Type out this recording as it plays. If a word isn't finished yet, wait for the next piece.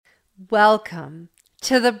Welcome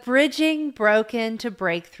to the Bridging Broken to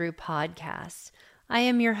Breakthrough podcast. I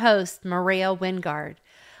am your host, Maria Wingard.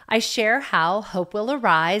 I share how hope will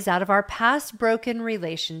arise out of our past broken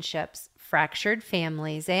relationships, fractured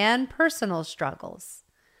families, and personal struggles.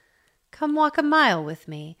 Come walk a mile with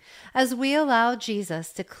me as we allow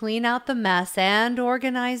Jesus to clean out the mess and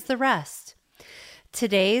organize the rest.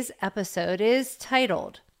 Today's episode is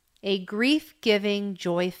titled, A Grief-Giving,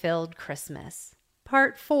 Joy-Filled Christmas.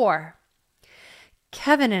 Part 4.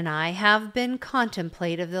 Kevin and I have been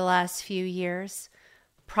contemplative the last few years,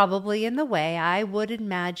 probably in the way I would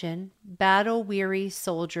imagine battle-weary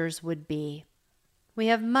soldiers would be. We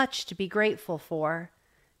have much to be grateful for,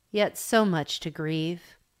 yet so much to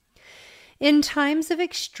grieve. In times of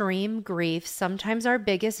extreme grief, sometimes our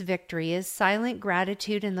biggest victory is silent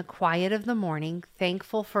gratitude in the quiet of the morning,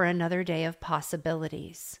 thankful for another day of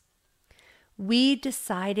possibilities. We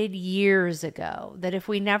decided years ago that if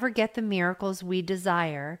we never get the miracles we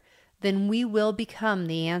desire, then we will become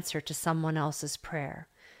the answer to someone else's prayer.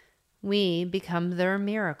 We become their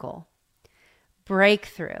miracle.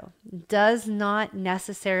 Breakthrough does not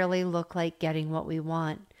necessarily look like getting what we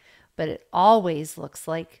want, but it always looks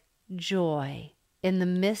like joy in the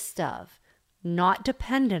midst of, not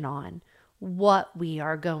dependent on, what we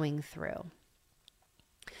are going through.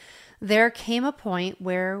 There came a point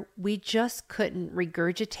where we just couldn't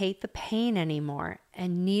regurgitate the pain anymore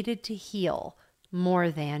and needed to heal more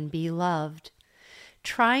than be loved.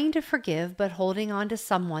 Trying to forgive but holding on to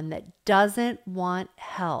someone that doesn't want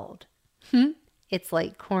held. It's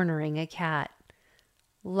like cornering a cat.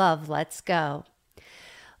 Love lets go.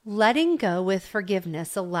 Letting go with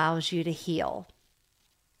forgiveness allows you to heal.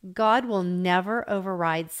 God will never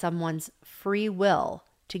override someone's free will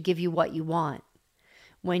to give you what you want.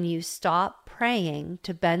 When you stop praying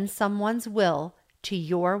to bend someone's will to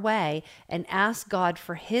your way and ask God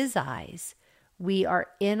for His eyes, we are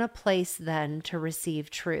in a place then to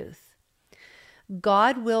receive truth.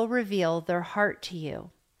 God will reveal their heart to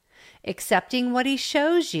you. Accepting what He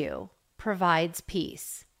shows you provides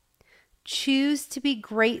peace. Choose to be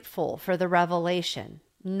grateful for the revelation,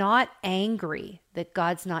 not angry that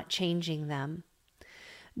God's not changing them.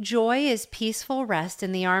 Joy is peaceful rest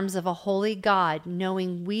in the arms of a holy God,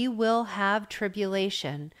 knowing we will have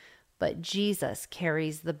tribulation, but Jesus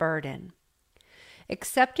carries the burden.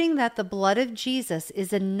 Accepting that the blood of Jesus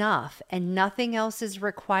is enough and nothing else is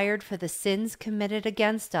required for the sins committed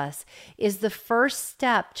against us is the first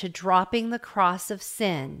step to dropping the cross of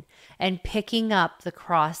sin and picking up the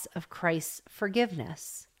cross of Christ's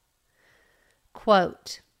forgiveness.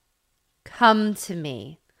 Quote, "Come to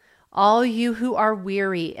me, all you who are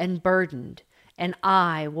weary and burdened, and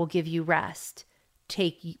I will give you rest.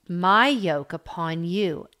 Take my yoke upon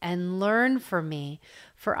you and learn from me,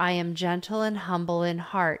 for I am gentle and humble in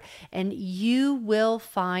heart, and you will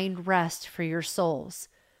find rest for your souls.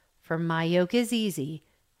 For my yoke is easy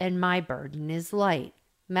and my burden is light."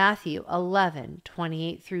 Matthew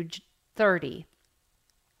 11:28 through 30.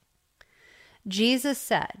 Jesus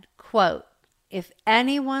said, quote, "If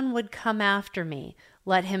anyone would come after me,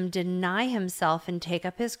 let him deny himself and take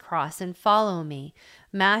up his cross and follow me."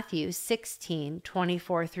 Matthew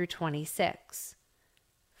 16:24 through 26.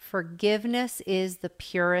 Forgiveness is the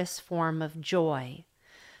purest form of joy.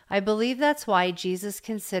 I believe that's why Jesus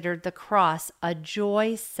considered the cross a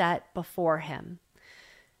joy set before him.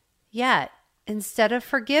 Yet, instead of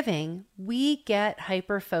forgiving, we get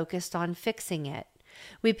hyper-focused on fixing it.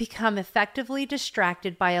 We become effectively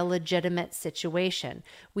distracted by a legitimate situation.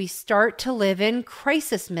 We start to live in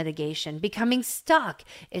crisis mitigation, becoming stuck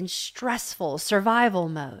in stressful survival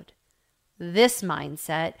mode. This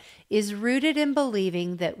mindset is rooted in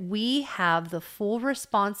believing that we have the full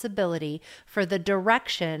responsibility for the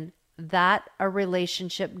direction that a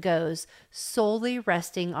relationship goes, solely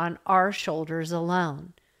resting on our shoulders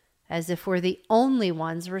alone, as if we're the only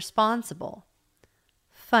ones responsible.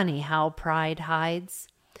 Funny how pride hides.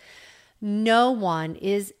 No one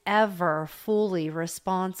is ever fully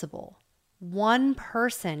responsible. One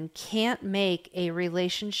person can't make a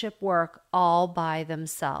relationship work all by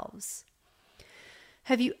themselves.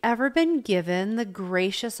 Have you ever been given the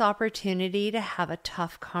gracious opportunity to have a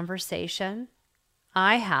tough conversation?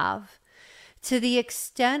 I have. To the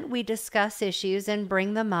extent we discuss issues and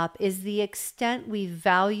bring them up is the extent we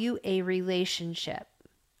value a relationship.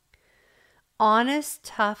 Honest,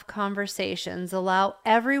 tough conversations allow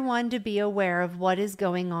everyone to be aware of what is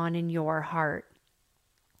going on in your heart.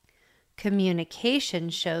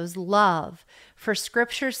 Communication shows love, for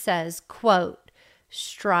Scripture says, quote,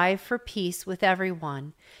 "Strive for peace with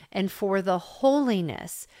everyone, and for the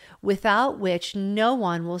holiness without which no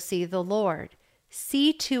one will see the Lord."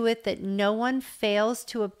 See to it that no one fails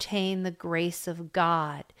to obtain the grace of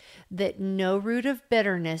God, that no root of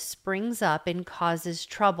bitterness springs up and causes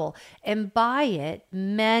trouble, and by it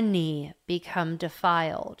many become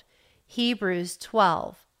defiled. Hebrews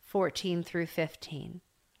 12:14 through 15.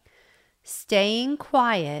 Staying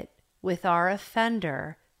quiet with our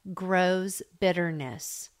offender grows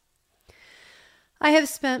bitterness. I have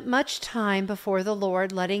spent much time before the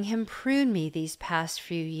Lord letting Him prune me these past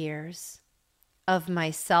few years. Of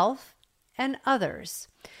myself and others.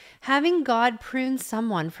 Having God prune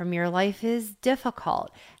someone from your life is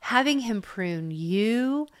difficult. Having Him prune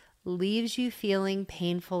you leaves you feeling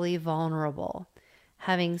painfully vulnerable.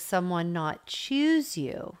 Having someone not choose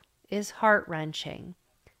you is heart-wrenching.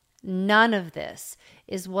 None of this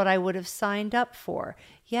is what I would have signed up for,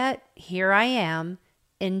 yet here I am,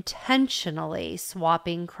 intentionally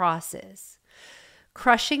swapping crosses.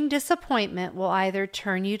 Crushing disappointment will either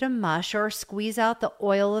turn you to mush or squeeze out the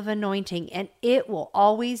oil of anointing, and it will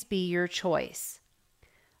always be your choice.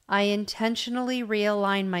 I intentionally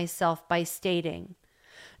realign myself by stating,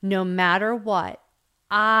 no matter what,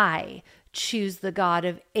 I choose the God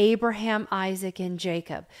of Abraham, Isaac, and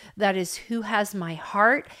Jacob. That is who has my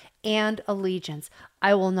heart and allegiance.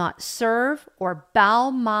 I will not serve or bow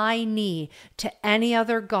my knee to any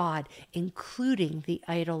other God, including the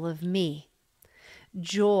idol of me.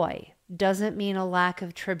 Joy doesn't mean a lack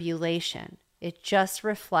of tribulation. It just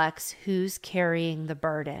reflects who's carrying the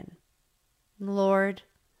burden. Lord,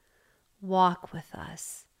 walk with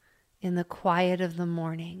us in the quiet of the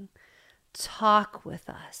morning. Talk with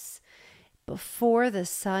us before the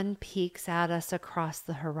sun peeks at us across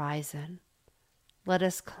the horizon. Let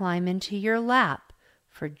us climb into your lap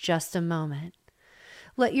for just a moment.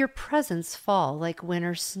 Let your presence fall like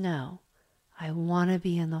winter snow. I want to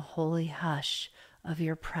be in the holy hush of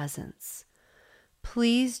your presence.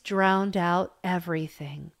 Please drown out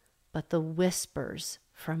everything but the whispers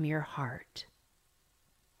from your heart.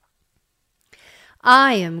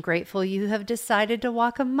 I am grateful you have decided to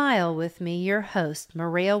walk a mile with me, your host,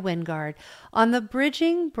 Maria Wingard, on the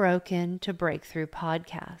Bridging Broken to Breakthrough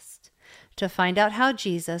podcast. To find out how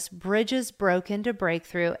Jesus bridges broken to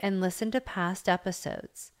breakthrough and listen to past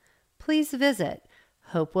episodes, please visit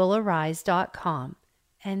hopewillarise.com.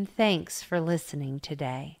 And thanks for listening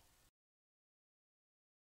today.